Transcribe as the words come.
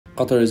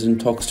Qatar is in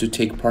talks to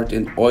take part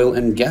in oil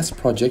and gas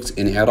projects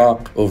in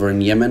Iraq. Over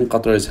in Yemen,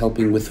 Qatar is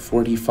helping with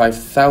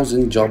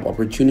 45,000 job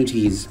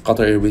opportunities.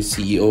 Qatar Airways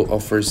CEO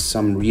offers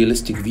some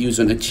realistic views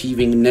on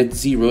achieving net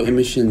zero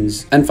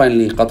emissions. And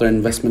finally, Qatar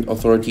Investment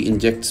Authority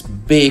injects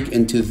big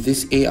into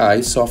this AI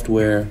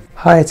software.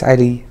 Hi, it's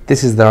Ali.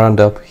 This is the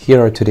Roundup.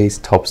 Here are today's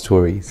top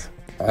stories.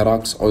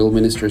 Iraq's oil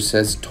minister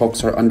says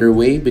talks are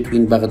underway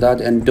between Baghdad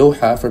and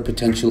Doha for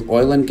potential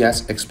oil and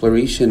gas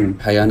exploration.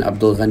 Hayyan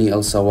Abdul Ghani Al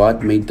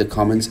Sawad made the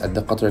comments at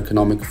the Qatar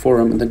Economic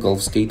Forum in the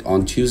Gulf State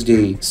on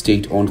Tuesday.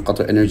 State-owned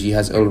Qatar Energy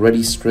has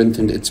already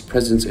strengthened its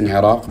presence in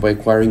Iraq by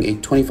acquiring a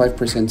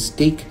 25%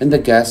 stake in the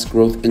gas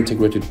growth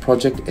integrated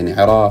project in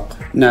Iraq.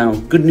 Now,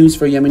 good news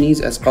for Yemenis,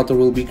 as Qatar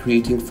will be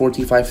creating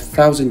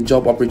 45,000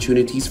 job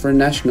opportunities for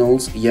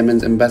nationals,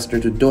 Yemen's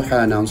ambassador to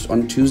Doha announced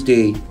on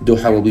Tuesday.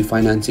 Doha will be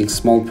financing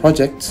small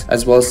projects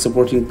as well as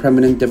supporting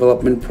permanent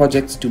development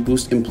projects to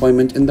boost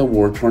employment in the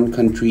war-torn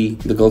country.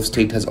 The Gulf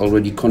state has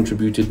already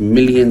contributed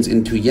millions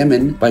into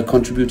Yemen by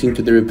contributing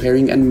to the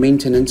repairing and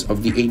maintenance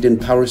of the Aden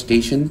power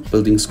station,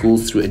 building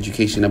schools through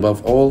education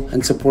above all,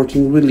 and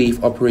supporting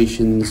relief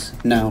operations.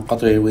 Now,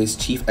 Qatar Airways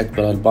chief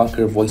Akbar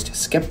Al-Bakr voiced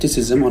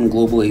skepticism on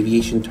global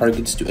aviation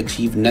targets to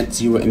achieve net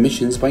zero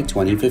emissions by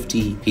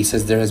 2050. He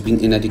says there has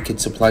been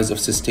inadequate supplies of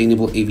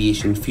sustainable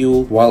aviation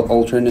fuel, while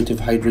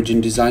alternative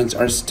hydrogen designs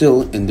are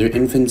still in their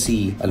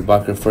infancy.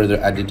 Al-Bakr further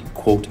added,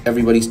 quote,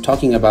 "Everybody's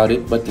talking about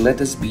it, but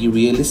let us be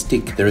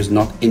realistic. There is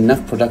not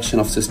enough production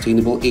of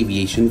sustainable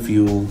aviation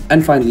fuel."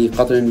 And finally,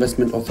 Qatar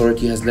Investment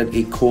Authority has led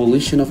a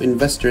coalition of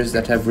investors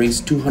that have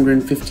raised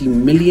 $250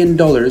 million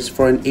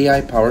for an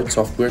AI-powered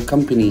software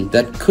company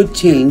that could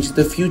change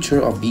the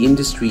future of the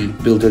industry.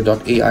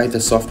 Builder.ai,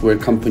 the software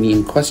company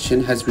in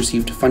question, has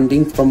received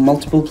funding from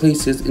multiple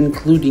places,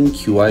 including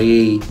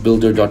QIA.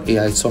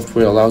 Builder.ai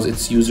software allows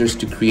its users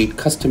to create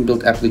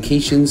custom-built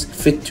applications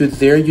fit to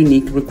their unique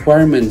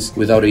requirements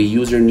without a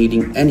user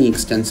needing any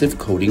extensive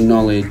coding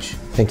knowledge.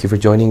 Thank you for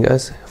joining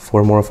us.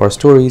 For more of our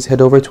stories, head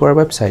over to our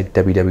website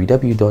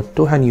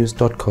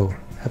www.dohanews.co.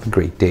 Have a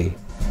great day.